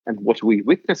And what we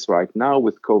witness right now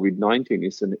with COVID-19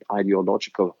 is an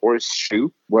ideological horseshoe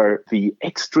where the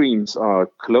extremes are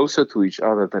closer to each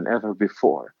other than ever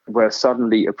before, where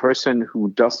suddenly a person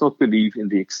who does not believe in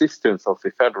the existence of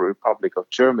the Federal Republic of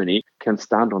Germany can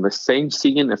stand on the same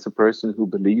scene as a person who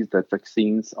believes that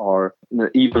vaccines are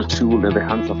an evil tool in the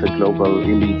hands of the global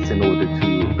elites in order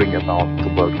to bring about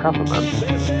the world government.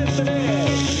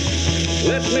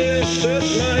 Let me assert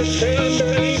my firm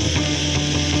belief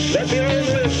that the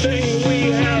only thing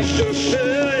we have to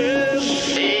fear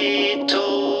is... They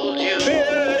told you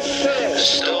a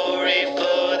story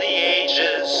for the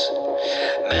ages.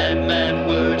 Madman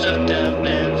words of doubt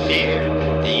and fear,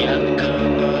 the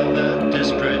outcome of a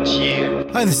desperate year.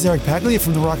 Hi, this is Eric Paglia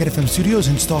from the Rocket FM studios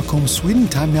in Stockholm, Sweden.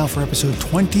 Time now for episode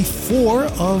 24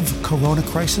 of Corona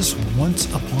Crisis, Once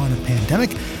Upon a Pandemic.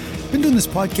 Been doing this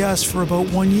podcast for about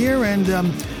 1 year, and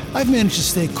I've managed to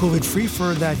stay COVID-free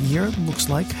for that year, it looks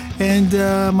like. And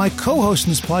my co-host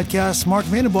in this podcast, Mark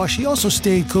Vandenbosch, he also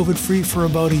stayed COVID-free for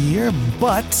about a year,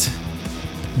 but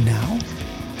now...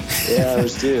 Yeah, I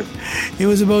was too. It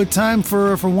was about time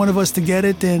for one of us to get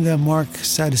it. And Mark,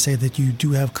 sad to say that you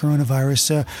do have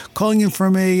coronavirus. Calling in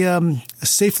from a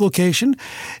safe location.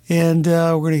 And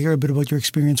we're going to hear a bit about your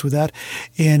experience with that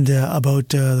and about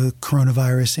the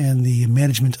coronavirus and the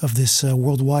management of this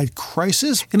worldwide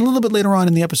crisis. And a little bit later on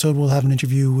in the episode, we'll have an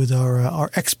interview with our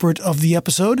expert of the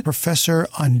episode, Professor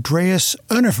Andreas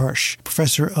Önnerfors,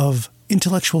 Professor of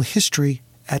Intellectual History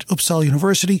at Uppsala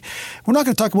University. We're not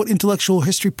going to talk about intellectual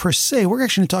history per se. We're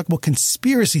actually going to talk about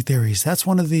conspiracy theories. That's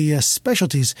one of the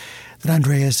specialties that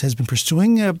Andreas has been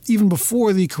pursuing even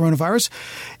before the coronavirus.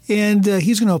 And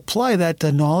he's going to apply that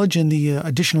knowledge and the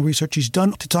additional research he's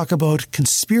done to talk about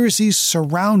conspiracies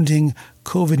surrounding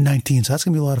COVID-19. So that's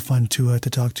going to be a lot of fun to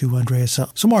talk to Andreas.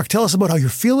 So Mark, tell us about how you're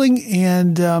feeling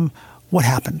and what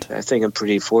happened. I think I'm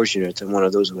pretty fortunate. I'm one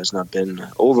of those who has not been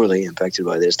overly impacted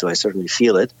by this, though I certainly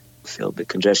feel it. I feel a bit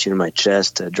congestion in my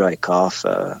chest, a dry cough.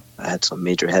 I had some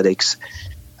major headaches.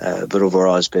 But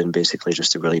overall, it's been basically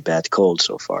just a really bad cold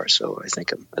so far. So I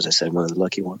think I'm, as I said, one of the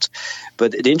lucky ones.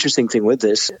 But the interesting thing with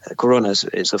this, corona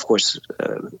is of course,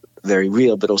 very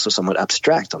real, but also somewhat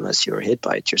abstract unless you're hit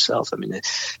by it yourself. I mean,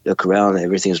 look around,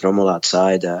 everything is normal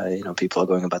outside. People are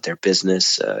going about their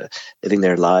business, living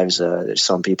their lives.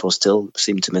 Some people still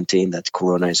seem to maintain that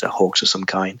corona is a hoax of some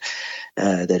kind.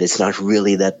 That it's not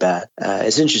really that bad.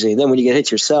 It's interesting. Then when you get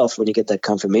hit yourself, when you get that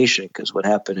confirmation, because what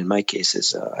happened in my case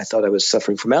is I thought I was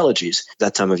suffering from allergies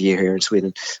that time of year here in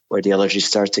Sweden, where the allergies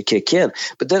start to kick in.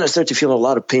 But then I started to feel a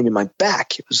lot of pain in my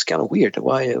back. It was kind of weird.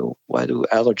 Why do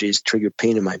allergies trigger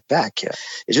pain in my back?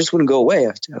 It just wouldn't go away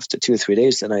after 2 or 3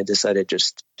 days. Then I decided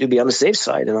just to be on the safe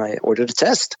side, and I ordered a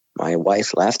test. My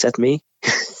wife laughed at me.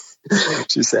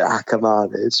 She said, come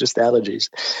on, it's just allergies.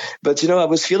 But, I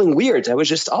was feeling weird. I was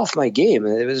just off my game.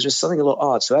 It was just something a little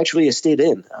odd. So actually I stayed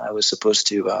in. I was supposed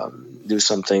to do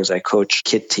some things. I coach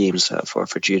kid teams for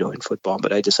judo and football,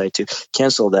 but I decided to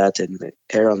cancel that and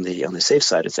err on the safe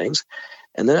side of things.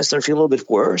 And then I started feeling a little bit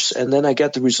worse. And then I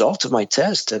got the result of my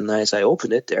test. And as I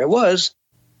opened it, there it was.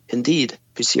 Indeed,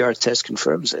 PCR test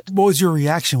confirms it. What was your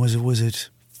reaction? Was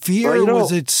it fear?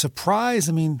 Was it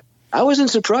surprise? I wasn't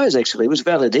surprised, actually. It was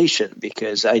validation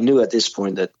because I knew at this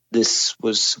point that this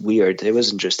was weird. It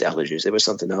wasn't just allergies. There was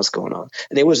something else going on.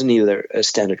 And it wasn't either a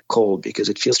standard cold because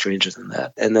it feels stranger than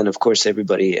that. And then, of course,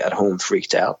 everybody at home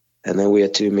freaked out. And then we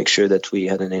had to make sure that we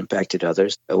hadn't impacted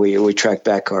others. We tracked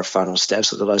back our final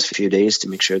steps of the last few days to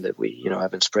make sure that we,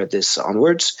 haven't spread this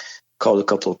onwards. Called a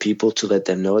couple of people to let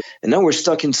them know. And now we're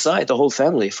stuck inside, the whole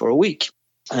family, for a week.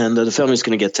 And the family's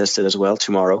going to get tested as well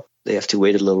tomorrow. They have to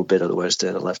wait a little bit, otherwise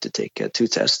they'll have to take 2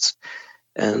 tests.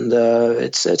 And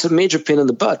it's a major pain in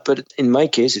the butt, but in my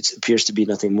case, it appears to be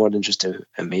nothing more than just a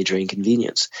major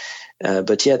inconvenience.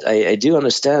 But yet, I do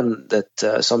understand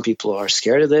that some people are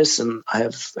scared of this, and I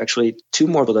have actually 2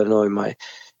 more people that I know in my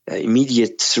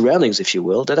immediate surroundings, if you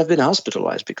will, that have been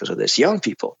hospitalized because of this. Young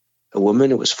people. A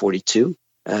woman who was 42.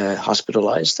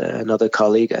 Hospitalized. Another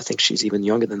colleague, I think she's even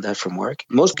younger than that from work.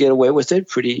 Most get away with it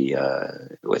pretty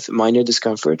with minor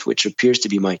discomfort, which appears to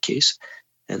be my case.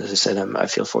 And as I said, I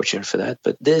feel fortunate for that.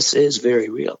 But this is very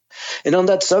real. And on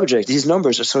that subject, these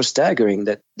numbers are so staggering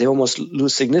that they almost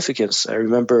lose significance. I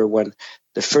remember when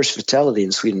the first fatality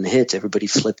in Sweden hit, everybody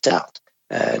flipped out.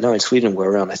 Now in Sweden, we're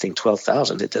around, I think,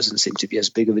 12,000. It doesn't seem to be as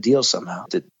big of a deal somehow.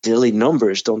 The daily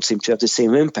numbers don't seem to have the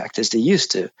same impact as they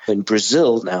used to. In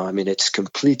Brazil now, it's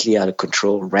completely out of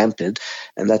control, rampant,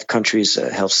 and that country's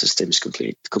health system is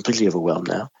completely overwhelmed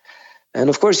now. And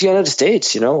of course, the United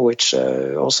States, which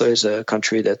also is a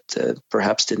country that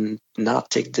perhaps did not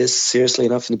take this seriously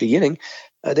enough in the beginning,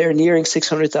 they're nearing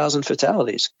 600,000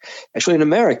 fatalities. Actually, in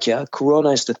America, corona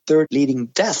is the third leading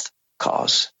death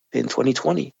cause in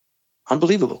 2020.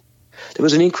 Unbelievable. There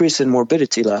was an increase in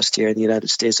morbidity last year in the United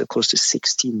States of close to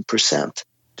 16%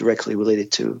 directly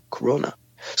related to corona.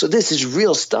 So this is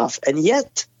real stuff. And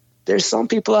yet there's some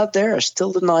people out there are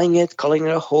still denying it, calling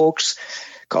it a hoax,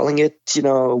 calling it,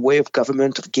 a way of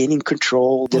government of gaining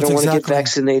control. They don't want to get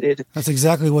vaccinated. That's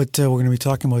exactly what we're going to be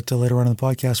talking about later on in the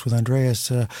podcast with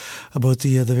Andreas about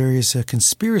the various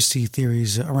conspiracy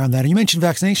theories around that. And you mentioned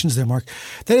vaccinations there, Mark.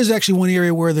 That is actually one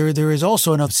area where there is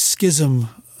also enough schism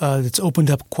that's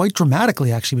opened up quite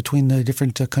dramatically, actually, between the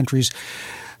different countries.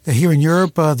 Here in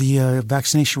Europe, the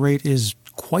vaccination rate is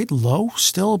quite low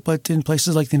still, but in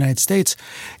places like the United States,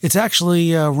 it's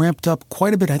actually ramped up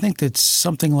quite a bit. I think that's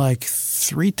something like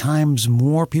 3 times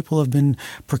more people have been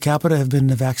per capita have been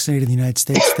vaccinated in the United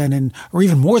States than or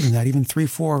even more than that, even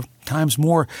 3-4 times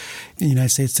more in the United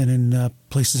States than in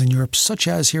places in Europe, such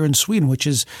as here in Sweden, which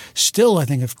is still, I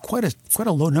think, quite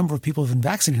a low number of people have been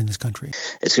vaccinated in this country.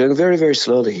 It's going very, very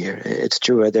slowly here. It's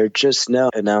true. They're just now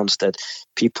announced that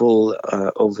people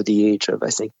over the age of, I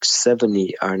think,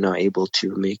 70 are now able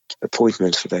to make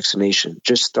appointments for vaccination,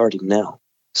 just starting now.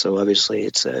 So obviously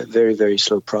it's a very, very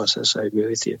slow process. I agree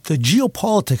with you. The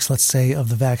geopolitics, let's say, of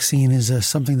the vaccine is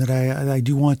something that I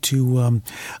do want to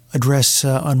address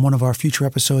on one of our future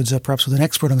episodes, perhaps with an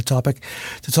expert on the topic,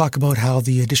 to talk about how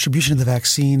the distribution of the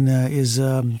vaccine is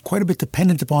quite a bit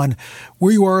dependent upon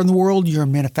where you are in the world, your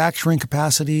manufacturing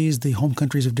capacities, the home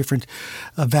countries of different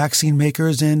vaccine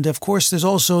makers. And of course, there's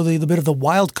also the bit of the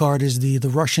wild card is the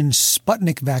Russian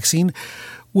Sputnik vaccine,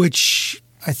 which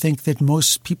I think that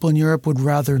most people in Europe would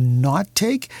rather not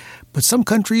take, but some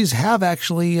countries have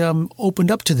actually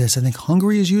opened up to this. I think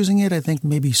Hungary is using it. I think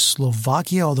maybe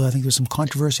Slovakia, although I think there's some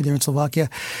controversy there in Slovakia.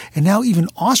 And now even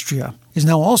Austria is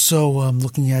now also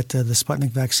looking at the Sputnik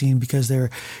vaccine because they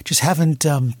just haven't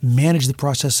managed the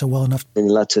process so well enough. In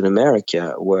Latin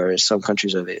America, where some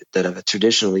countries that have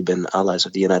traditionally been allies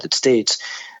of the United States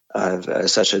have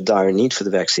such a dire need for the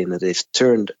vaccine that they've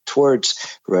turned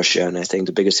towards Russia. And I think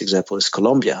the biggest example is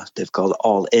Colombia. They've gone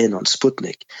all in on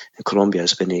Sputnik. And Colombia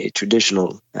has been a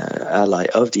traditional ally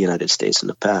of the United States in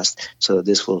the past. So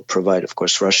this will provide, of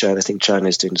course, Russia. And I think China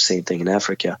is doing the same thing in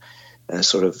Africa,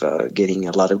 getting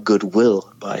a lot of goodwill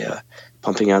by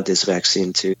pumping out this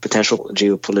vaccine to potential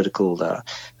geopolitical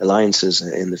alliances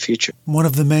in the future. One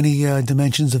of the many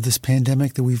dimensions of this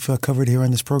pandemic that we've covered here on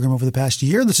this program over the past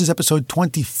year. This is episode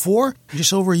 24.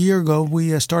 Just over a year ago,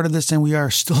 we started this and we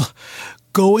are still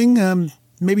going.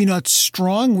 Maybe not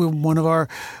strong. One of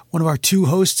our 2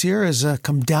 hosts here has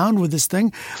come down with this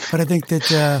thing, but I think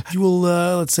that you will,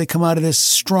 let's say, come out of this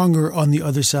stronger on the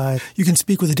other side. You can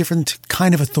speak with a different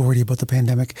kind of authority about the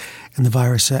pandemic and the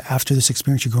virus after this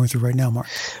experience you're going through right now, Mark.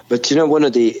 But one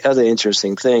of the other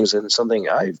interesting things, and something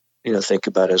I think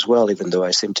about as well, even though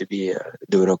I seem to be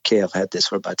doing okay, I've had this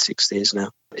for about 6 days now,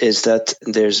 is that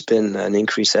there's been an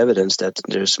increased evidence that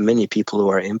there's many people who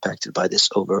are impacted by this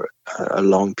over a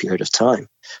long period of time.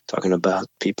 Talking about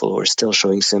people who are still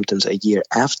showing symptoms a year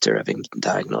after having been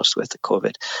diagnosed with the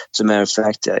COVID. As a matter of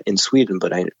fact, in Sweden,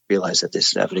 but I realize that this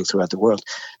is happening throughout the world,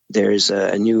 there is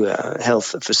a new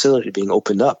health facility being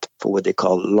opened up for what they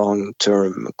call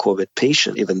long-term COVID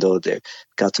patients, even though they've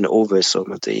gotten over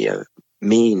some of the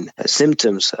main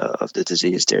symptoms of the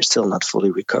disease, they're still not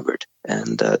fully recovered.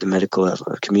 And the medical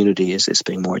community is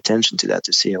paying more attention to that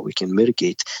to see how we can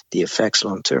mitigate the effects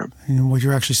long term. And what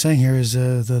you're actually saying here is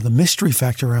the mystery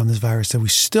factor around this virus that we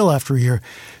still, after a year,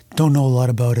 don't know a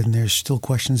lot about it. And there's still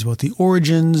questions about the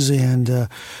origins and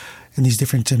these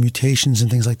different mutations and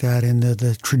things like that, and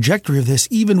the trajectory of this,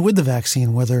 even with the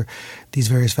vaccine, whether these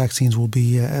various vaccines will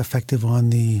be effective on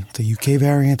the UK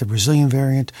variant, the Brazilian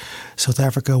variant, South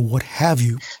Africa, what have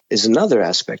you. There's another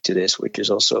aspect to this, which is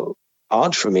also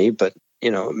odd for me, but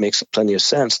it makes plenty of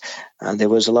sense. And there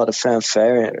was a lot of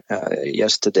fanfare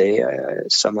yesterday.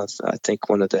 I think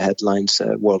one of the headlines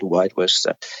worldwide was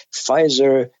that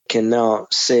Pfizer can now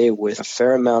say with a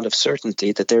fair amount of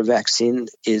certainty that their vaccine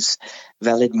is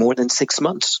valid more than 6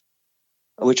 months,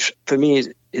 which for me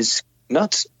is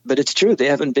nuts, but it's true. They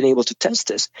haven't been able to test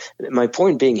this. My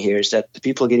point being here is that the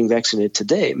people getting vaccinated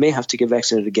today may have to get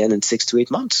vaccinated again in 6 to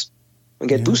 8 months and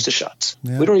get booster shots.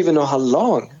 Yeah. We don't even know how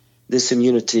long this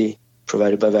immunity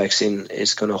provided by vaccine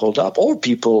is going to hold up, or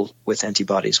people with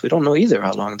antibodies. We don't know either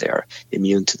how long they are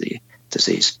immune to the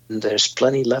disease. And there's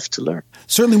plenty left to learn.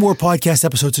 Certainly more podcast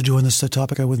episodes to do on this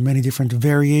topic with many different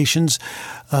variations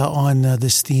on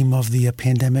this theme of the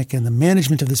pandemic and the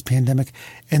management of this pandemic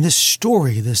and this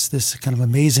story, this kind of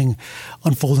amazing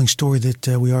unfolding story that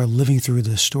we are living through,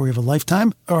 the story of a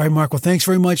lifetime. All right, Mark, well, thanks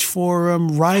very much for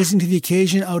rising to the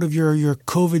occasion out of your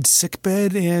COVID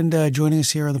sickbed and joining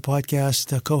us here on the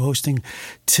podcast, co-hosting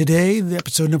today, the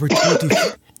episode number 20.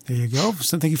 There you go.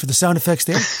 So thank you for the sound effects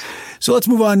there. So let's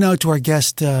move on now to our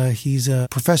guest. He's a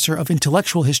professor of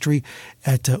intellectual history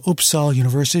at Uppsala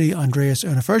University, Andreas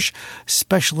Örnefors,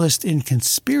 specialist in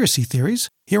conspiracy theories,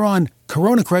 here on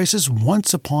Corona Crisis,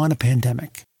 Once Upon a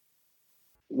Pandemic.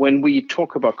 When we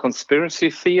talk about conspiracy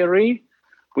theory,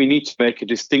 we need to make a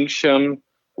distinction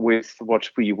with what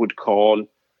we would call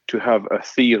to have a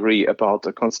theory about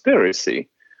a conspiracy.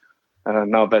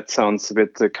 Now that sounds a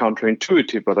bit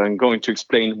counterintuitive, but I'm going to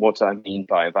explain what I mean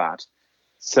by that.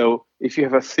 So if you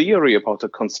have a theory about a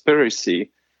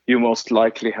conspiracy, you most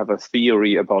likely have a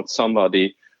theory about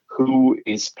somebody who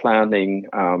is planning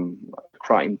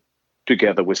crime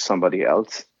together with somebody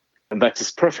else. And that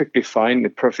is perfectly fine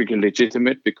and perfectly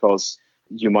legitimate, because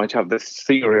you might have this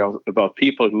theory about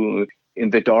people who in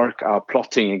the dark are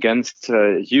plotting against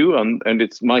you, and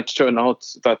it might turn out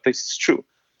that this is true.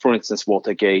 For instance,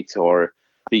 Watergate or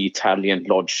the Italian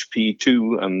Lodge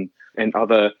P2 and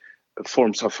other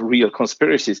forms of real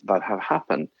conspiracies that have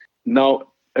happened. Now,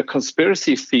 a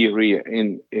conspiracy theory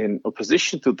in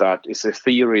opposition to that is a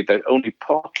theory that only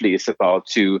partly is about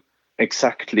to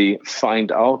exactly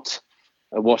find out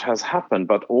what has happened,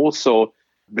 but also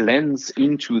blends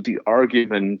into the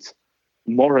argument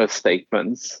moral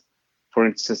statements, for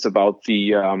instance, about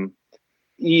the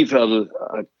evil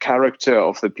character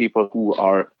of the people who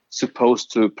are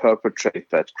supposed to perpetrate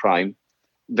that crime.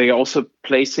 They are also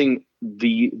placing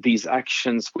these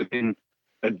actions within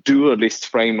a dualist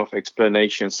frame of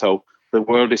explanation. So the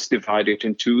world is divided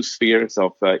in two spheres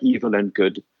of evil and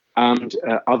good, and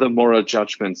other moral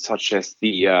judgments such as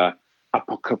the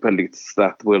apocalypse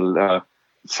that will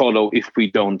follow if we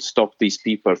don't stop these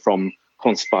people from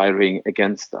conspiring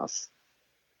against us.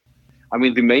 I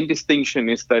mean, the main distinction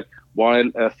is that while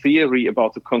a theory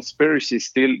about the conspiracy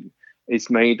still is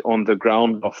made on the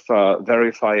ground of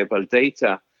verifiable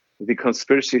data, the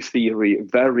conspiracy theory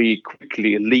very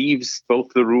quickly leaves both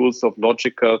the rules of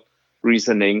logical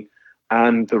reasoning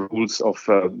and the rules of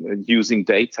using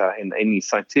data in any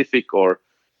scientific or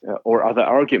other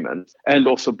argument, and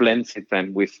also blends it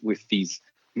then with these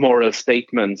moral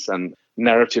statements and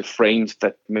narrative frames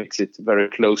that makes it very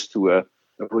close to a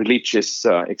religious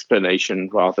explanation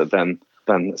rather than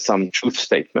some truth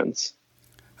statements.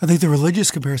 I think the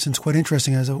religious comparison is quite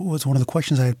interesting, as it was one of the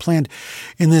questions I had planned.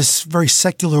 In this very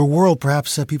secular world,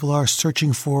 perhaps people are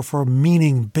searching for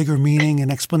meaning, bigger meaning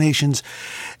and explanations,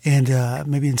 and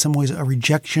maybe in some ways a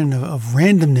rejection of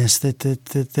randomness that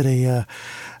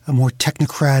a more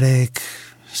technocratic,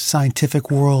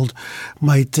 scientific world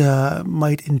might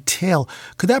entail.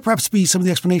 Could that perhaps be some of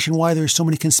the explanation why there's so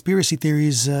many conspiracy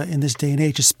theories in this day and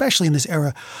age, especially in this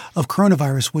era of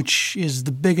coronavirus, which is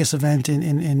the biggest event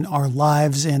in our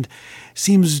lives and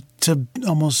seems to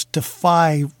almost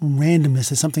defy randomness,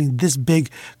 that something this big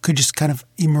could just kind of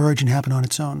emerge and happen on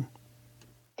its own?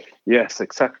 Yes,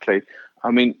 exactly.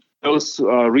 I mean, those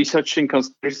researching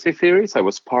conspiracy theories, I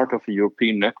was part of a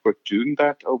European network doing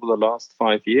that over the last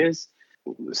 5 years,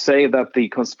 say that the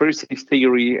conspiracy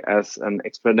theory as an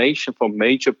explanation for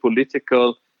major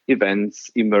political events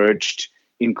emerged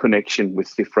in connection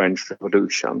with the French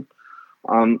Revolution.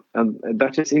 And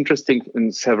that is interesting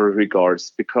in several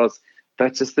regards, because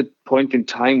that is the point in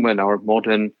time when our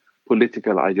modern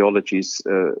political ideologies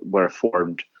were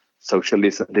formed,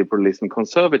 socialism, liberalism,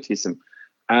 conservatism,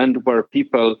 and where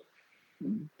people,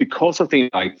 because of the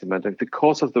Enlightenment and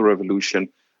because of the revolution,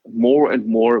 more and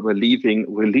more were leaving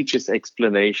religious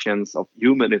explanations of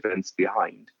human events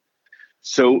behind.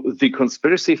 So the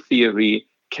conspiracy theory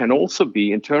can also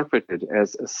be interpreted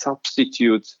as a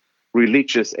substitute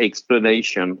religious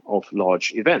explanation of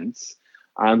large events.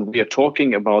 And we are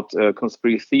talking about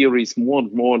conspiracy theories more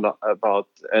and more about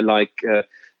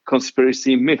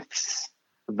conspiracy myths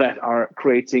that are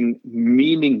creating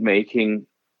meaning-making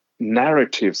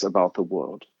narratives about the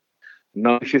world.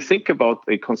 Now, if you think about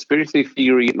a conspiracy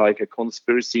theory like a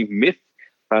conspiracy myth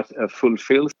that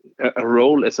fulfills a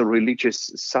role as a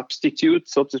religious substitute,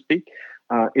 so to speak,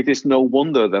 it is no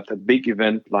wonder that a big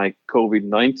event like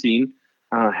COVID-19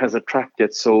 has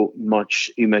attracted so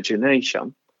much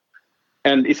imagination.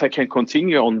 And if I can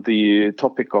continue on the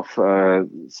topic of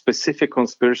specific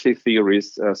conspiracy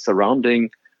theories surrounding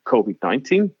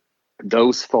COVID-19,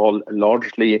 those fall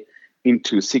largely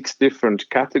into 6 different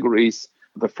categories.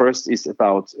 The first is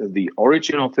about the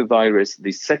origin of the virus,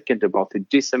 the second about the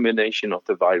dissemination of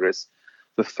the virus,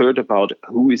 the third about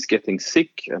who is getting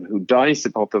sick and who dies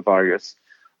about the virus.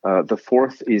 The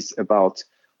fourth is about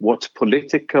what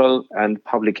political and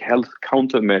public health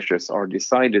countermeasures are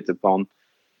decided upon.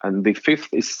 And the fifth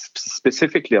is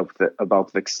specifically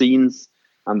about vaccines.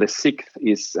 And the sixth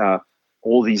is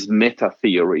all these meta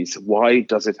theories. Why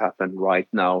does it happen right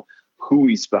now? Who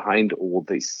is behind all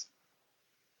this?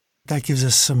 That gives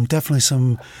us definitely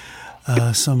some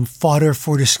fodder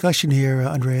for discussion here,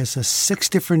 Andreas. 6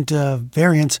 different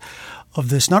variants of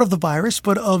this, not of the virus,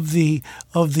 but of the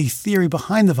theory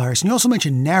behind the virus. And you also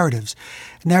mentioned narratives.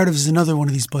 Narratives is another one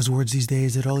of these buzzwords these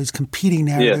days. That all these competing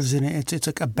narratives, yes. And it's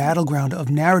like a battleground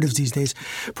of narratives these days.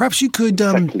 Perhaps you could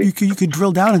you could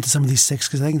drill down into some of these 6,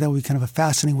 because I think that would be kind of a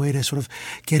fascinating way to sort of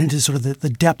get into sort of the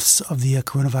depths of the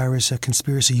coronavirus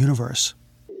conspiracy universe.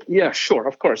 Yeah, sure,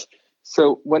 of course.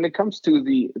 So when it comes to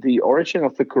the origin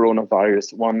of the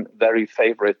coronavirus, one very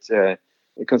favorite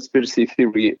conspiracy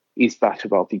theory is that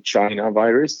about the China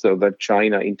virus, so that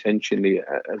China intentionally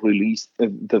released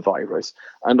the virus.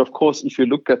 And of course, if you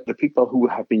look at the people who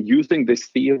have been using this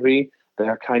theory, they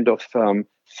are kind of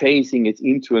phasing it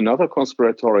into another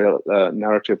conspiratorial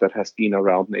narrative that has been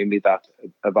around, namely that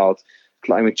about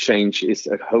climate change is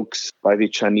a hoax by the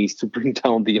Chinese to bring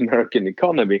down the American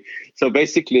economy. So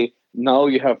basically, now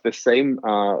you have the same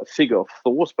figure of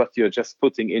thought, but you're just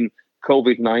putting in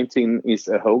COVID-19 is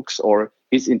a hoax or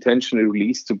is intentionally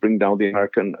released to bring down the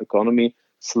American economy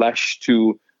 /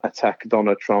 to attack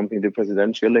Donald Trump in the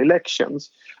presidential elections.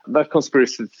 That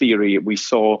conspiracy theory we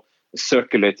saw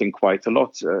circulating quite a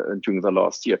lot during the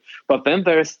last year. But then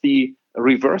there's the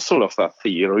reversal of that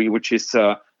theory, which is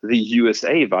the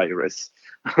USA virus.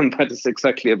 And that is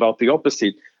exactly about the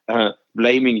opposite,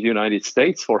 blaming the United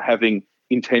States for having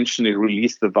intentionally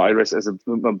released the virus as a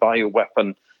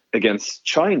bioweapon against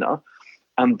China.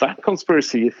 And that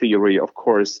conspiracy theory, of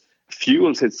course,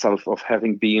 fuels itself of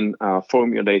having been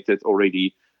formulated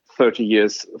already 30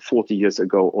 years, 40 years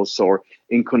ago or so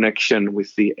in connection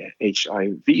with the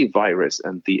HIV virus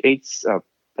and the AIDS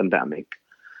pandemic,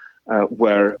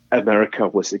 where America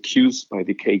was accused by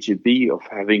the KGB of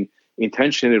having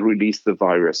intentionally released the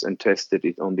virus and tested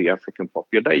it on the African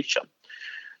population.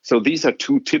 So these are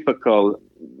 2 typical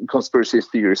conspiracy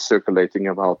theories circulating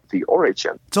about the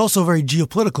origin. It's also very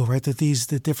geopolitical, right? That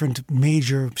the different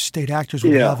major state actors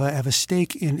will have a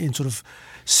stake in sort of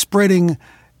spreading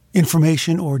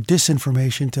information or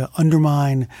disinformation to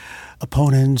undermine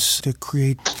opponents, to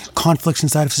create conflicts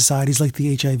inside of societies, like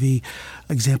the HIV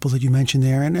example that you mentioned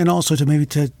there, and also to maybe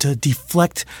to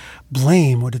deflect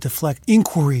blame or to deflect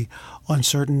inquiry on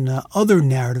certain other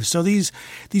narratives. So these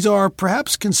are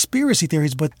perhaps conspiracy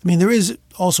theories, but I mean there is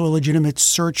also a legitimate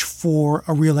search for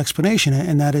a real explanation,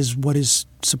 and that is what is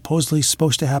supposedly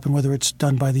supposed to happen, whether it's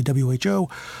done by the WHO.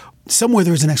 Somewhere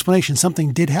there's an explanation.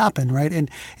 Something did happen, right? And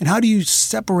how do you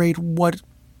separate what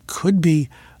could be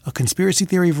a conspiracy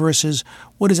theory versus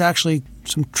what is actually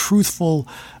some truthful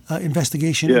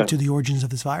investigation into the origins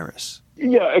of this virus?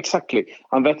 Yeah, exactly.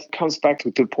 And that comes back to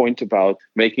the point about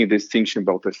making a distinction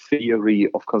about the theory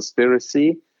of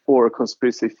conspiracy or a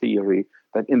conspiracy theory,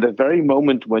 that in the very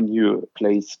moment when you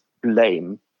place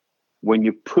blame, when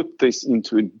you put this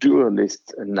into a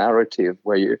dualist narrative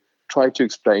where you try to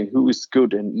explain who is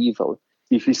good and evil,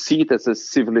 if you see it as a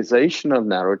civilizational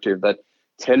narrative that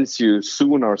tells you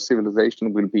soon our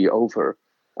civilization will be over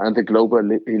and the global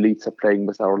elites are playing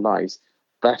with our lives,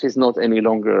 that is not any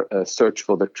longer a search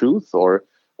for the truth or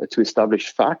to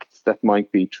establish facts that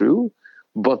might be true,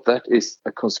 but that is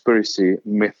a conspiracy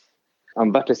myth.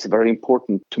 And that is very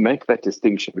important to make that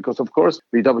distinction because, of course,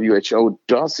 the WHO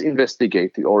does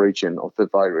investigate the origin of the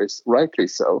virus, rightly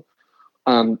so.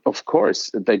 And of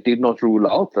course, they did not rule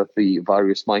out that the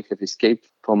virus might have escaped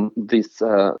from this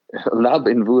lab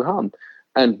in Wuhan.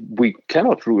 And we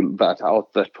cannot rule that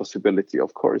out, that possibility,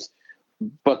 of course.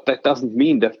 But that doesn't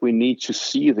mean that we need to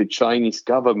see the Chinese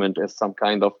government as some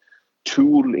kind of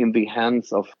tool in the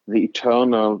hands of the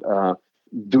eternal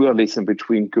dualism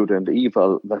between good and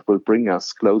evil that will bring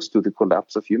us close to the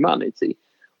collapse of humanity.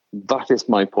 That is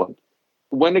my point.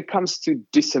 When it comes to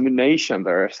dissemination,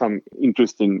 there are some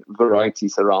interesting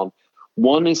varieties around.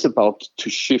 One is about to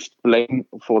shift blame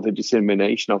for the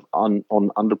dissemination of on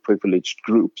underprivileged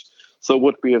groups. So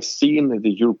what we have seen in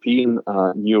the European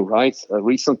new rights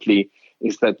recently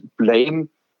is that blame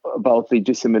about the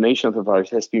dissemination of the virus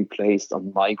has been placed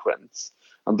on migrants.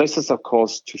 And this is, of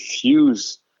course, to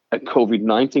fuse a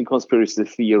COVID-19 conspiracy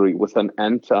theory with an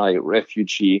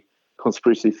anti-refugee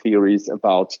conspiracy theories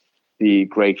about the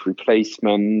great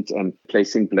replacement and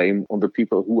placing blame on the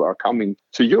people who are coming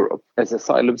to Europe as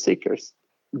asylum seekers.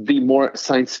 The more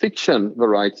science fiction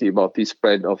variety about the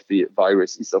spread of the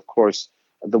virus is, of course,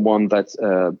 the one that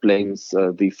blames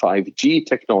the 5G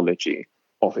technology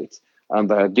of it. And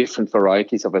there are different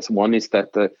varieties of it. One is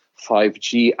that the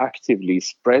 5G actively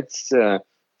spreads the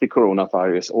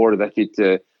coronavirus, or that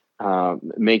it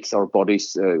makes our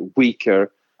bodies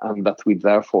weaker, and that we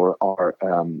therefore are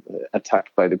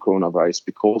attacked by the coronavirus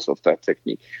because of that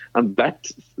technique. And that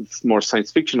more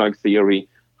science fiction-like theory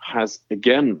has,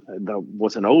 again, there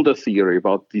was an older theory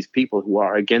about these people who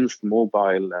are against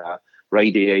mobile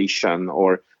radiation,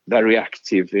 or very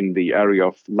active in the area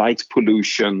of light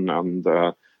pollution and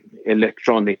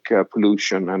electronic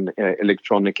pollution and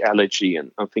electronic allergy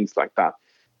and things like that.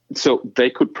 So they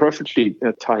could perfectly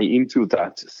tie into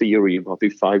that theory about the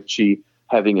 5G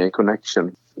having a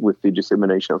connection with the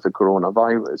dissemination of the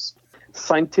coronavirus.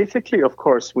 Scientifically, of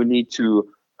course, we need to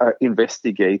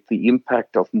investigate the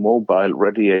impact of mobile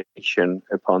radiation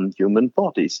upon human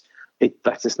bodies.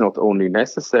 That is not only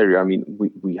necessary. I mean,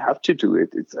 we have to do it.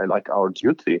 It's like our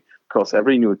duty, because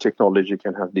every new technology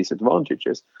can have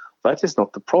disadvantages. That is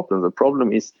not the problem. The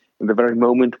problem is in the very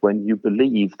moment when you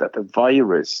believe that a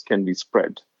virus can be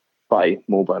spread by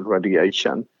mobile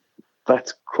radiation,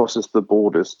 that crosses the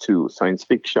borders to science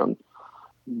fiction.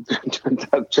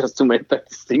 Just to make that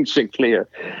distinction clear.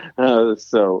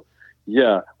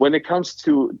 When it comes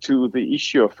to the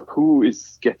issue of who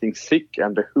is getting sick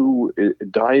and who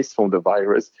dies from the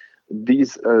virus,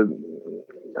 these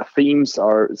themes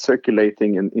are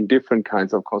circulating in different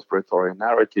kinds of conspiratorial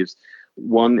narratives.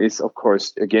 One is, of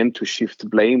course, again, to shift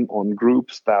blame on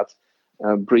groups that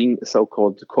bring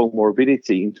so-called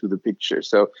comorbidity into the picture.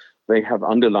 So they have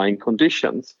underlying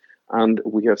conditions. And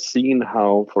we have seen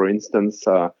how, for instance,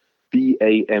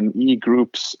 BAME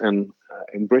groups in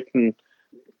Britain,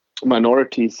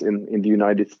 minorities in the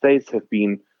United States have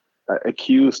been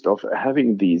accused of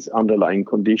having these underlying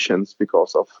conditions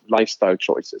because of lifestyle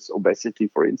choices. Obesity,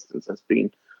 for instance, has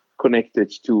been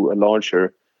connected to a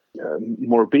larger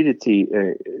morbidity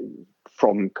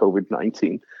from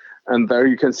COVID-19. And there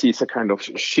you can see it's a kind of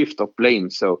shift of blame.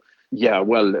 So,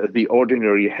 the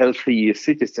ordinary healthy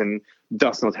citizen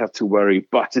does not have to worry,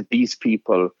 but these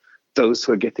people, those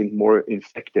who are getting more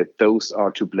infected, those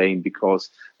are to blame because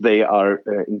they are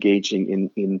engaging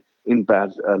in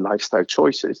bad lifestyle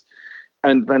choices.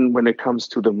 And then when it comes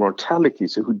to the mortality,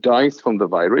 so who dies from the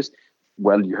virus,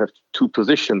 well, you have two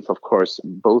positions, of course,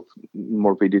 both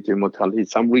morbidity and mortality.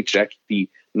 Some reject the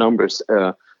numbers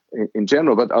in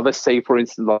general, but others say, for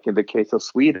instance, like in the case of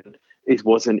Sweden, it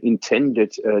was an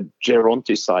intended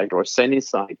geronticide or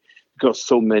senicide because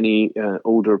so many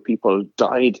older people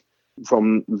died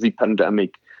from the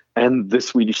pandemic, and the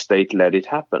Swedish state let it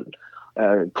happen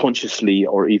consciously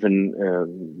or even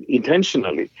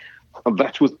intentionally.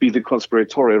 That would be the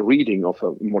conspiratorial reading of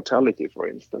mortality, for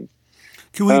instance.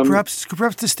 Could we perhaps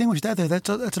distinguish that there? That's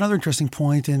another interesting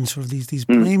point in sort of these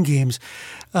blame games.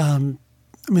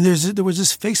 I mean, there was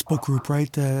this Facebook group,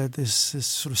 right? This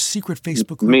sort of secret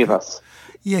Facebook group. Mevas.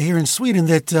 Yeah, here in Sweden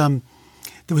that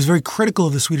was very critical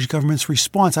of the Swedish government's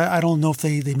response. I don't know if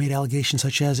they made allegations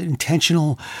such as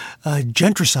intentional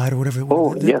gentricide or whatever.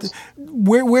 Oh, yes.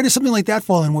 Where does something like that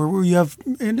fall in? Where you have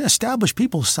established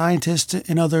people, scientists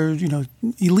and other,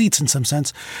 elites in some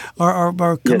sense,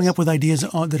 are coming up with ideas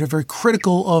that are very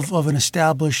critical of an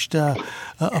established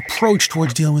approach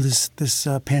towards dealing with this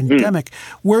pandemic.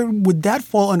 Where would that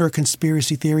fall under a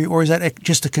conspiracy theory, or is that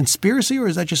just a conspiracy, or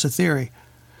is that just a theory?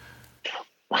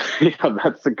 Yeah,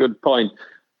 that's a good point.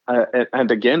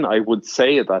 And again, I would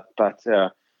say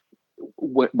that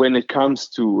when it comes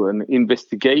to an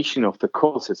investigation of the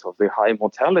causes of the high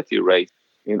mortality rate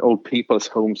in old people's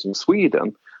homes in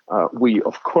Sweden, we,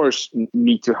 of course,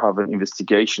 need to have an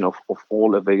investigation of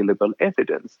all available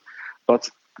evidence. But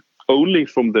only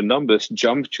from the numbers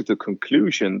jump to the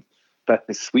conclusion that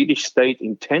the Swedish state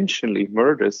intentionally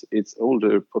murders its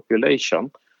older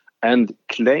population and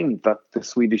claim that the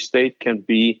Swedish state can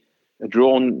be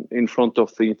drawn in front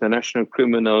of the International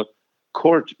Criminal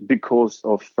Court because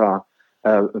of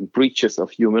breaches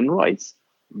of human rights.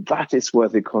 That is where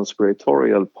the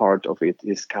conspiratorial part of it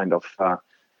is kind of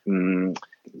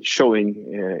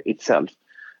showing itself.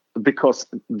 Because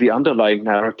the underlying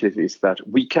narrative is that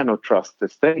we cannot trust the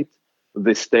state.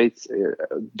 The state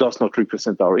does not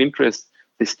represent our interests.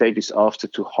 The state is after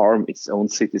to harm its own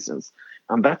citizens.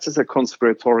 And that is a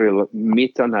conspiratorial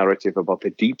meta-narrative about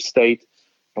the deep state,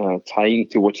 tying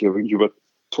to what you were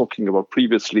talking about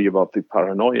previously about the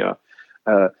paranoia,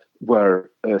 where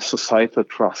societal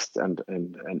trust and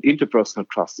interpersonal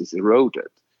trust is eroded.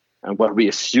 and where we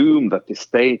assume that the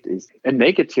state is a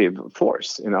negative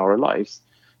force in our lives,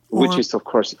 which is, of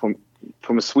course,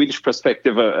 from a Swedish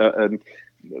perspective, I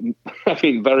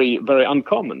mean, very, very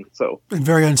uncommon. So and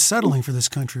very unsettling for this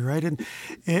country, right? And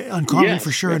uncommon Yes,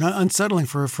 for sure, yes. and unsettling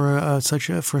for a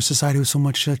society with so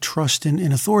much trust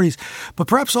in authorities. But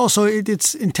perhaps also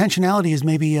its intentionality is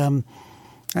maybe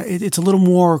it's a little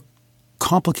more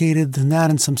complicated than that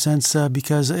in some sense,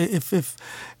 because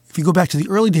if you go back to the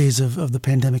early days of the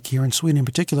pandemic here in Sweden in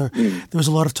particular, there was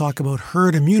a lot of talk about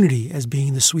herd immunity as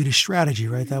being the Swedish strategy,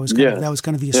 right? That was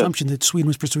kind of the assumption that Sweden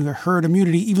was pursuing a herd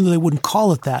immunity, even though they wouldn't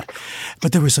call it that.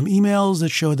 But there were some emails that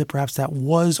showed that perhaps that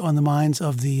was on the minds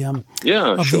of the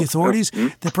the authorities,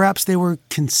 that perhaps they were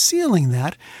concealing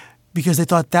that because they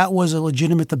thought that was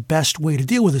the best way to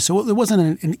deal with it. So it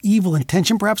wasn't an evil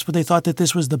intention, perhaps, but they thought that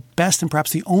this was the best and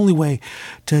perhaps the only way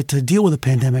to deal with a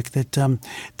pandemic that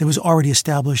was already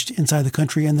established inside the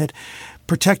country, and that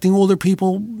protecting older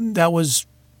people, that was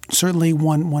certainly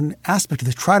one aspect of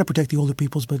this. Try to protect the older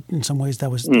peoples, but in some ways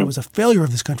that was a failure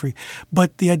of this country.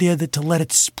 But the idea that to let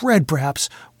it spread, perhaps,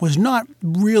 was not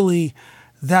really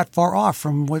that far off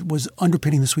from what was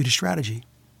underpinning the Swedish strategy.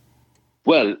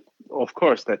 Well, of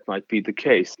course, that might be the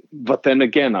case. But then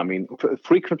again, I mean,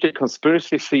 frequently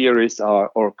conspiracy theories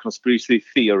or conspiracy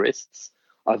theorists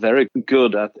are very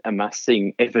good at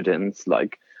amassing evidence,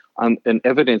 and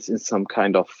evidence in some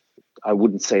kind of, I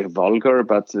wouldn't say vulgar,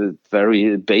 but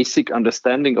very basic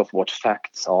understanding of what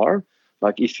facts are.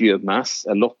 Like if you amass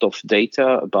a lot of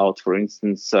data about, for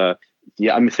instance,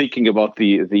 I'm thinking about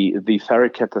the ferry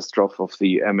catastrophe of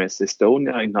the MS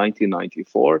Estonia in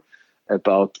 1994.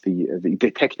 About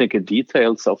the technical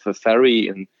details of a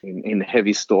ferry in a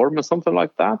heavy storm or something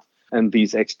like that. And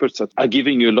these experts are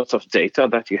giving you lots of data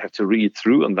that you have to read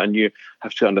through, and then you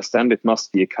have to understand it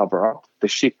must be a cover-up. The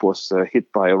ship was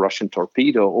hit by a Russian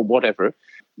torpedo or whatever.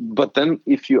 But then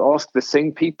if you ask the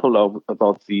same people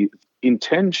about the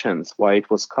intentions, why it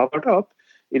was covered up,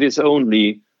 it is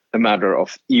only a matter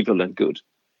of evil and good.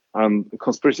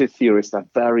 Conspiracy theorists are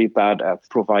very bad at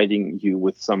providing you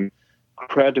with some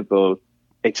credible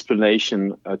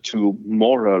explanation to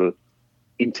moral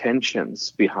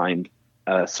intentions behind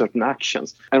certain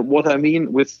actions. And what I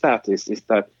mean with that is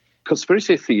that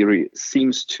conspiracy theory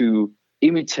seems to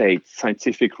imitate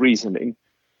scientific reasoning,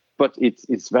 but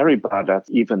it's very bad at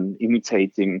even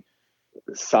imitating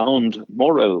sound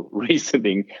moral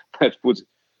reasoning that would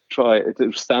try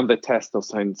to stand the test of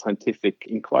scientific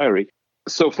inquiry.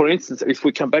 So, for instance, if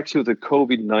we come back to the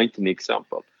COVID-19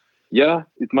 example, yeah,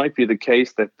 it might be the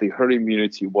case that the herd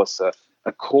immunity was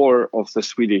a core of the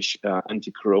Swedish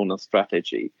anti-corona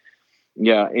strategy.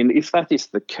 Yeah, and if that is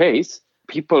the case,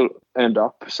 people end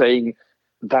up saying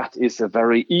that is a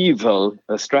very evil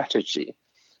strategy.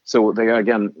 So they are,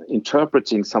 again,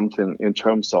 interpreting something in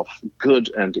terms of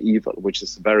good and evil, which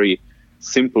is a very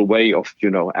simple way of,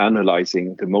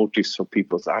 analyzing the motives for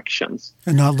people's actions.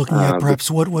 And not looking at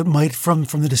perhaps what might, from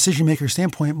the decision maker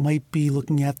standpoint, might be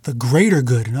looking at the greater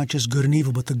good, not just good and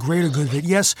evil, but the greater good. That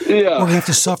yes, we're going to have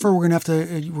to suffer, we're going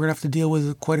to have to deal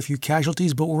with quite a few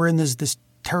casualties, but we're in this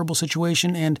terrible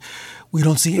situation, and we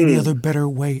don't see any other better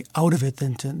way out of it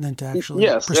than to actually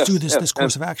pursue this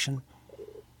course of action.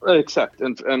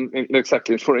 Exactly, and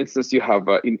exactly. For instance, you have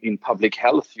in public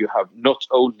health, you have not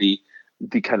only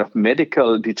the kind of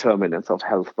medical determinants of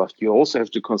health, but you also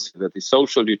have to consider the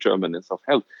social determinants of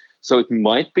health. So it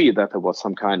might be that there was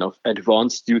some kind of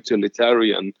advanced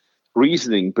utilitarian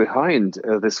reasoning behind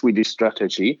the Swedish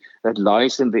strategy that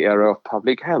lies in the area of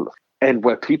public health, and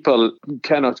where people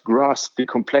cannot grasp the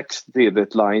complexity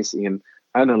that lies in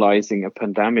analyzing a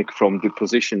pandemic from the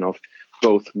position of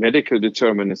both medical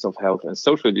determinants of health and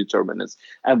social determinants.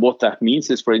 And what that means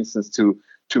is, for instance, to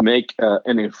make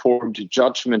an informed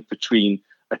judgment between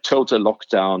a total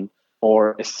lockdown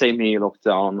or a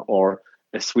semi-lockdown or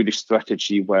a Swedish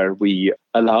strategy where we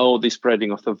allow the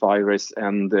spreading of the virus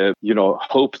and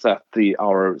hope that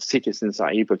our citizens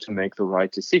are able to make the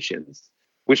right decisions.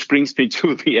 Which brings me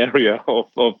to the area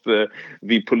of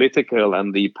the political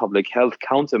and the public health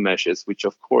countermeasures, which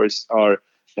of course are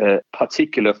a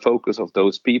particular focus of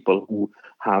those people who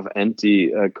have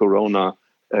anti-corona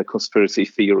conspiracy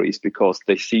theories, because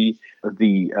they see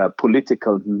the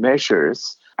political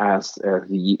measures as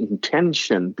the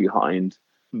intention behind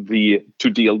to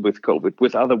deal with COVID.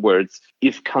 With other words,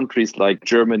 if countries like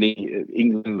Germany,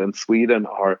 England, and Sweden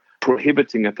are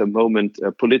prohibiting at the moment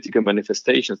political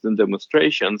manifestations and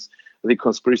demonstrations, the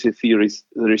conspiracy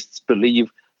theorists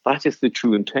believe that is the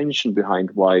true intention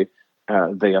behind why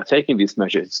they are taking these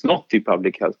measures. It's not the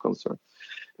public health concern.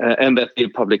 And that the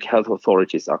public health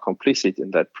authorities are complicit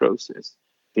in that process.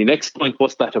 The next point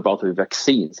was that about the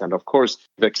vaccines. And of course,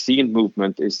 vaccine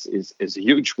movement is a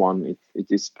huge one. It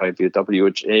is by the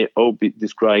WHO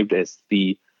described as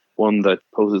the one that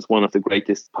poses one of the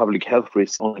greatest public health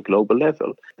risks on a global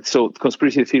level. So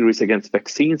conspiracy theories against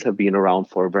vaccines have been around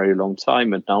for a very long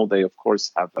time. And now they, of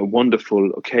course, have a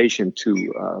wonderful occasion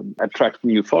to attract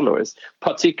new followers,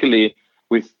 particularly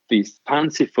with this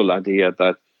fanciful idea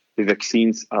that the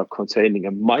vaccines are containing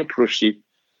a microchip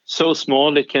so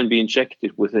small it can be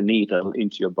injected with a needle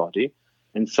into your body,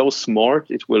 and so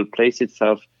smart it will place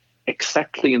itself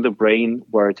exactly in the brain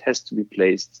where it has to be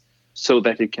placed so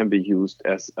that it can be used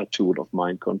as a tool of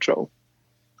mind control.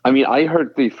 I mean, I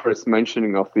heard the first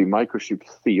mentioning of the microchip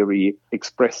theory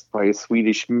expressed by a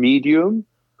Swedish medium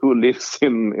who lives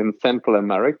in Central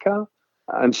America.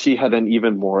 And she had an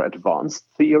even more advanced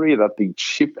theory that the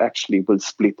chip actually will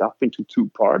split up into two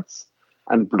parts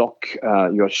and block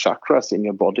your chakras in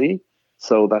your body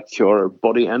so that your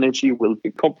body energy will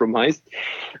be compromised.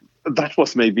 That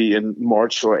was maybe in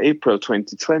March or April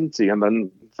 2020. And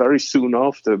then very soon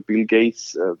after, Bill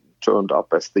Gates turned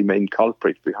up as the main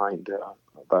culprit behind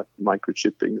that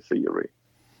microchipping theory.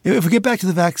 If we get back to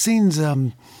the vaccines,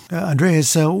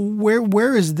 Andreas,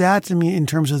 where is that? I mean, in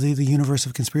terms of the universe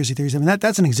of conspiracy theories, I mean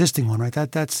that's an existing one, right?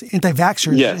 That's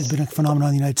anti-vaxxers has been a phenomenon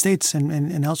in the United States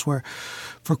and elsewhere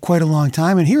for quite a long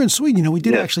time. And here in Sweden, we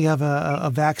did actually have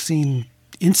a vaccine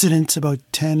incident about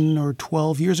 10 or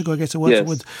 12 years ago, I guess it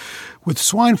was, with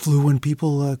swine flu, when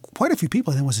people, quite a few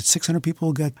people, I think was it 600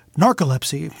 people got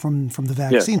narcolepsy from the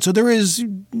vaccine. Yes. So there is,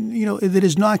 it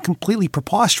is not completely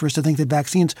preposterous to think that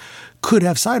vaccines could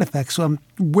have side effects. So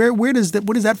what does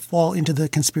that fall into the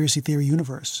conspiracy theory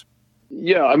universe?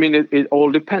 Yeah, I mean, it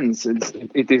all depends.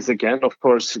 It is, again, of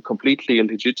course, completely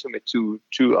illegitimate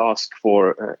to ask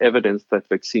for evidence that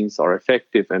vaccines are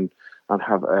effective and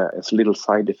have as little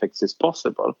side effects as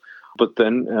possible. But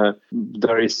then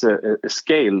there is a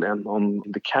scale and on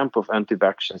the camp of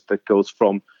anti-vaxxers that goes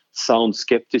from sound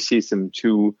skepticism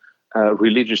to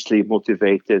religiously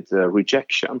motivated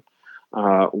rejection,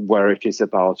 where it is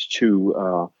about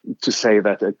to say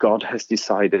that God has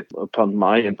decided upon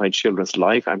my and my children's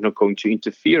life, I'm not going to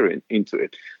interfere into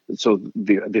it. So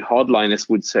the hardliners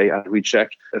would say, I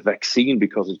reject a vaccine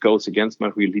because it goes against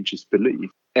my religious belief.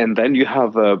 And then you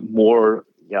have more,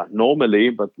 normally,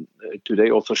 but today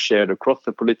also shared across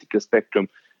the political spectrum,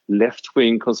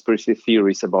 left-wing conspiracy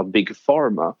theories about big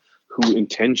pharma, who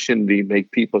intentionally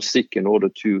make people sick in order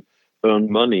to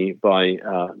earn money by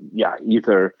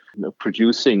either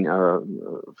producing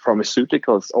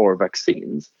pharmaceuticals or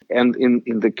vaccines. And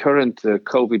in the current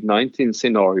COVID-19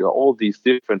 scenario, all these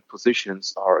different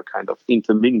positions are kind of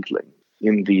intermingling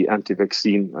in the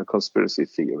anti-vaccine conspiracy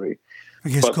theory. I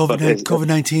guess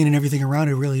COVID-19 and everything around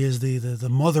it really is the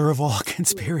mother of all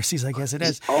conspiracies, I guess. It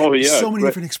has so many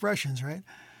different expressions, right?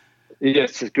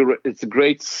 Yes, it's a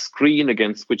great screen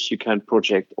against which you can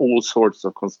project all sorts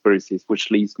of conspiracies, which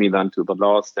leads me then to the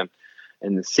last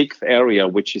and the sixth area,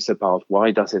 which is about why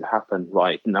does it happen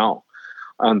right now?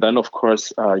 And then, of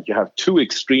course, you have two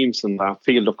extremes in the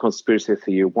field of conspiracy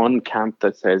theory. One camp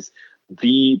that says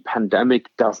the pandemic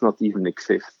does not even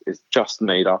exist. It's just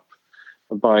made up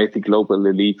by the global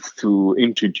elites to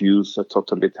introduce a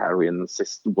totalitarian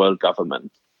world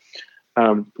government.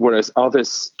 Whereas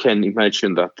others can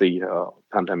imagine that the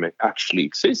pandemic actually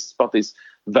exists, but is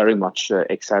very much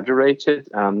exaggerated,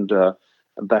 and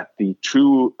that the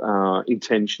true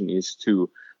intention is to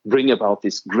bring about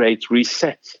this great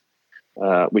reset,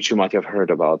 which you might have heard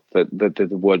about. The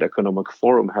World Economic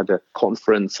Forum had a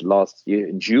conference last year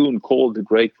in June called the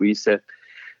Great Reset,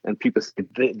 and people say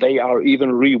they are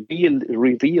even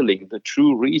revealing the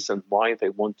true reason why they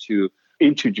want to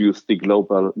introduce the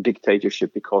global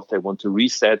dictatorship, because they want to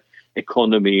reset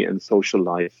economy and social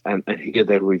life. And here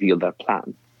they reveal their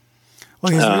plan.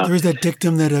 Well, there is that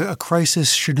dictum that a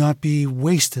crisis should not be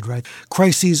wasted, right?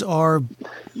 Crises are,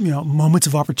 moments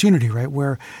of opportunity, right,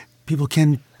 where people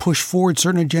can push forward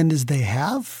certain agendas they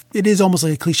have. It is almost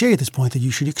like a cliche at this point that you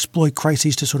should exploit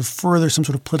crises to sort of further some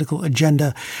sort of political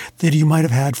agenda that you might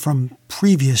have had from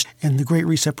previous. And the Great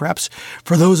Reset, perhaps,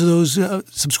 for those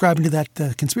subscribing to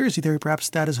that conspiracy theory, perhaps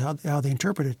that is how they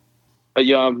interpret it.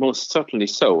 Yeah, most certainly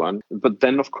so. But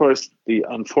then, of course, the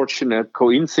unfortunate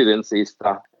coincidence is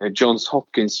that Johns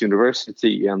Hopkins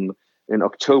University in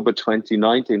October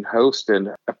 2019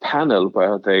 hosted a panel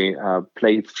where they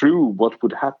played through what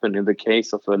would happen in the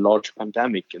case of a large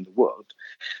pandemic in the world.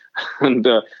 And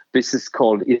this is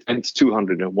called Event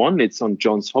 201. It's on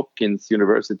Johns Hopkins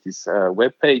University's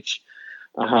webpage.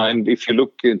 And if you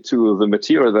look into the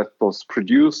material that was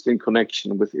produced in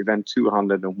connection with Event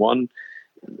 201,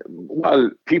 well,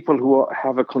 people who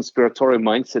have a conspiratorial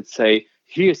mindset say,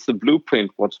 here's the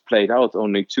blueprint, what's played out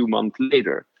only 2 months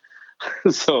later.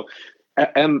 So,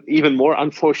 and even more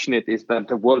unfortunate is that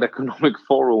the World Economic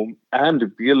Forum and the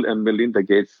Bill and Melinda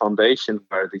Gates Foundation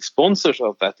were the sponsors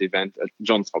of that event at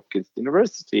Johns Hopkins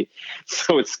University.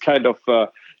 So it's kind of,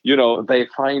 they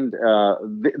find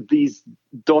these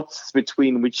dots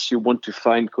between which you want to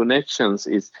find connections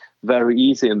is very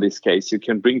easy in this case. You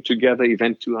can bring together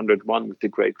Event 201 with the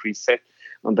Great Reset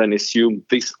and then assume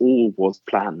this all was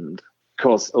planned,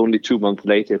 because only 2 months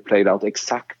later it played out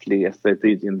exactly as they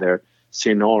did in their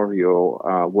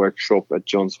scenario workshop at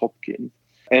Johns Hopkins.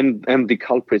 And the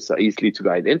culprits are easily to be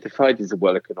identified. It's the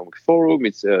World Economic Forum,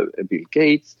 it's Bill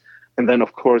Gates. And then,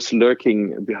 of course,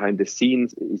 lurking behind the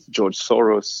scenes is George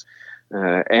Soros.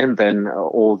 And then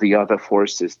all the other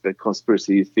forces that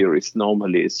conspiracy theorists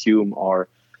normally assume are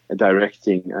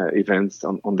directing events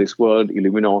on this world,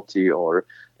 Illuminati or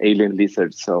alien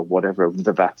lizards or whatever,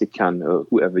 the Vatican,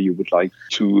 whoever you would like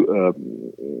to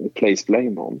place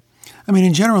blame on. I mean,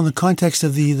 in general, in the context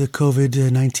of the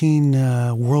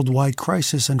COVID-19 worldwide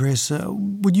crisis, Andreas,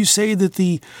 would you say that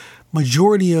the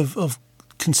majority of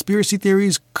conspiracy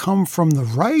theories come from the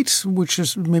right, which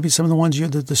is maybe some of the ones,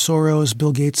 the Soros,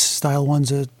 Bill Gates style ones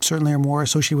that certainly are more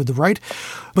associated with the right?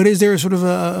 But is there a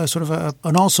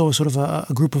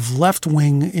group of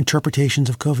left-wing interpretations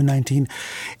of COVID-19?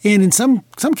 And in some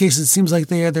cases, it seems like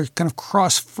they're kind of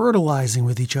cross-fertilizing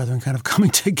with each other and kind of coming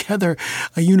together,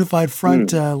 a unified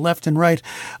front, left and right,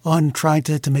 on trying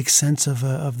to make sense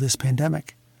of this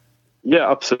pandemic.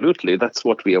 Yeah, absolutely. That's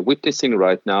what we are witnessing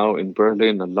right now in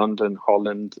Berlin and London,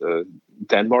 Holland,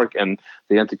 Denmark, and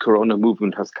the anti-corona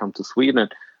movement has come to Sweden.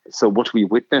 So what we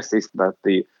witness is that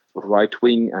the right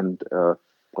wing and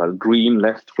green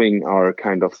left wing are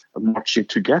kind of marching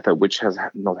together, which has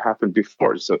not happened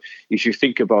before. So if you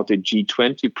think about the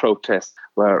G20 protests,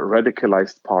 where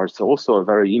radicalized parts also are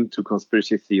very into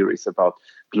conspiracy theories about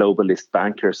globalist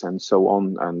bankers and so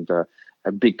on,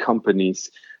 and big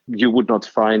companies, you would not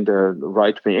find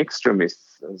right-wing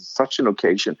extremists on such an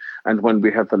occasion. And when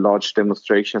we had the large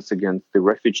demonstrations against the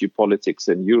refugee politics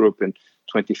in Europe in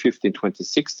 2015,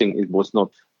 2016,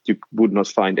 you would not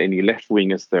find any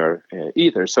left-wingers there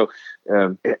either. So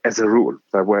as a rule,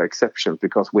 there were exceptions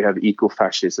because we have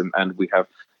eco-fascism and we have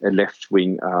a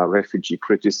left-wing refugee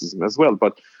criticism as well.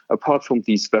 But apart from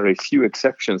these very few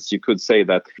exceptions, you could say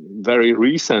that very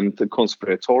recent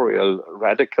conspiratorial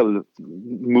radical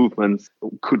movements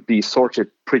could be sorted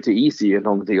pretty easy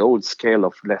along the old scale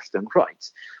of left and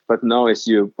right. But now, as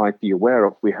you might be aware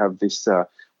of, we have this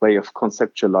way of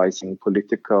conceptualizing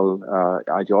political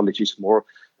ideologies, more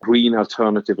green,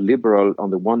 alternative, liberal on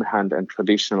the one hand, and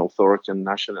traditional authoritarian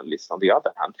nationalist on the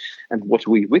other hand. And what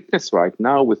we witness right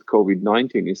now with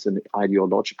COVID-19 is an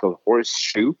ideological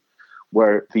horseshoe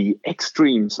where the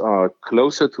extremes are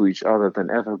closer to each other than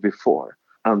ever before.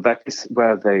 And that is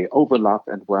where they overlap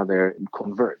and where they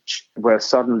converge, where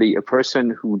suddenly a person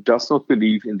who does not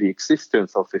believe in the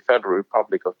existence of the Federal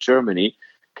Republic of Germany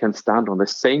can stand on the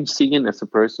same scene as a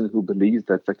person who believes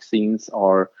that vaccines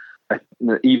are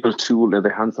an evil tool in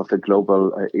the hands of the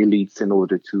global elites in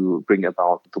order to bring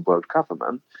about the world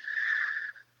government.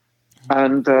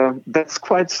 And that's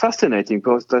quite fascinating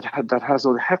because that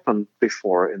hasn't happened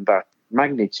before in that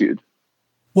magnitude.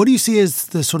 What do you see as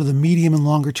the sort of the medium and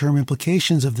longer term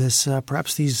implications of this?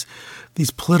 Perhaps these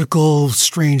political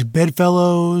strange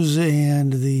bedfellows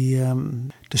and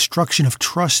the destruction of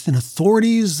trust in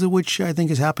authorities, which I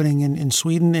think is happening in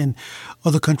Sweden and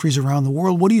other countries around the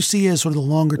world. What do you see as sort of the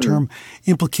longer term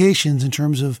implications in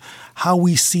terms of how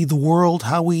we see the world,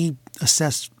 how we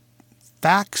assess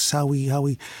facts, how we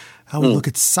look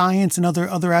at science and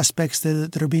other aspects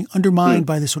that are being undermined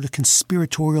by this sort of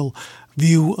conspiratorial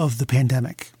view of the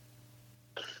pandemic?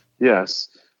 Yes,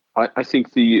 I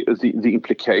think the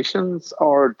implications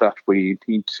are that we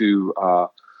need to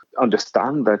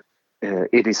understand that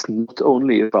it is not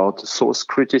only about source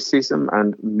criticism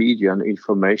and media and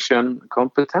information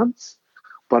competence,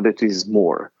 but it is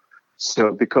more.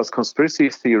 So because conspiracy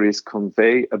theories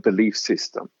convey a belief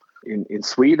system. In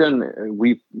Sweden,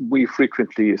 we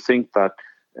frequently think that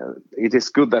it is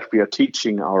good that we are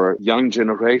teaching our young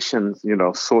generations,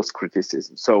 source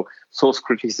criticism. So source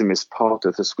criticism is part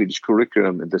of the Swedish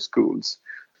curriculum in the schools,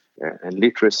 and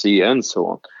literacy and so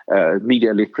on,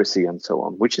 media literacy and so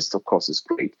on, which is, of course, is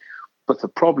great. But the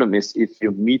problem is if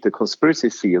you meet a conspiracy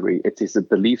theory, it is a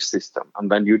belief system,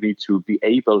 and then you need to be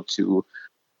able to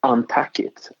unpack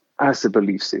it as a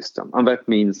belief system. And that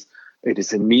means it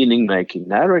is a meaning-making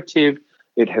narrative.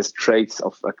 It has traits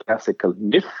of a classical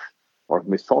myth or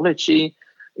mythology.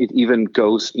 It even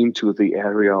goes into the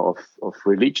area of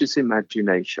religious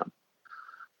imagination.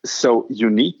 So you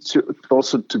need to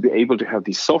also to be able to have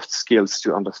these soft skills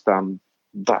to understand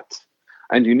that.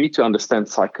 And you need to understand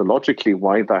psychologically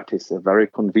why that is a very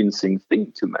convincing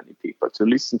thing to many people, to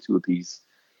listen to these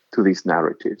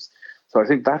narratives. So I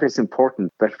think that is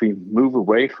important, that we move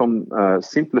away from a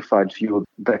simplified view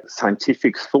that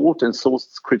scientific thought and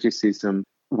source criticism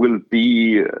will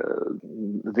be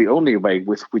the only way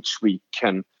with which we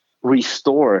can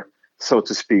restore, so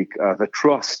to speak, the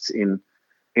trust in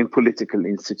political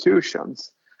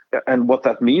institutions. And what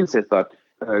that means is that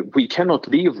we cannot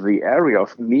leave the area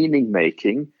of meaning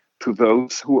making to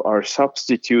those who are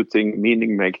substituting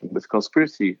meaning making with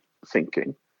conspiracy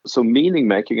thinking. So meaning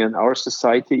making in our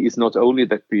society is not only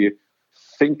that we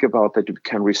think about that we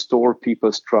can restore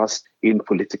people's trust in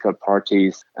political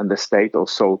parties and the state,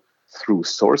 also through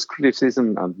source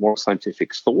criticism and more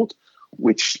scientific thought,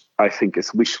 which I think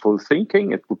is wishful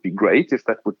thinking. It would be great if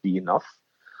that would be enough.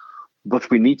 But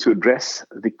we need to address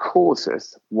the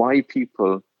causes why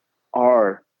people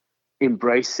are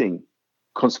embracing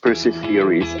conspiracy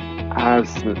theories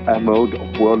as a mode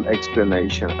of world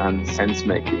explanation and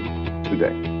sense-making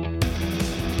today.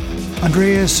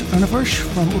 Andreas Ernefors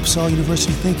from Uppsala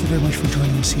University, thank you very much for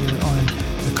joining us here on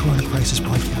the Corona Crisis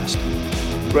Podcast.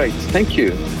 Great, thank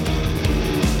you.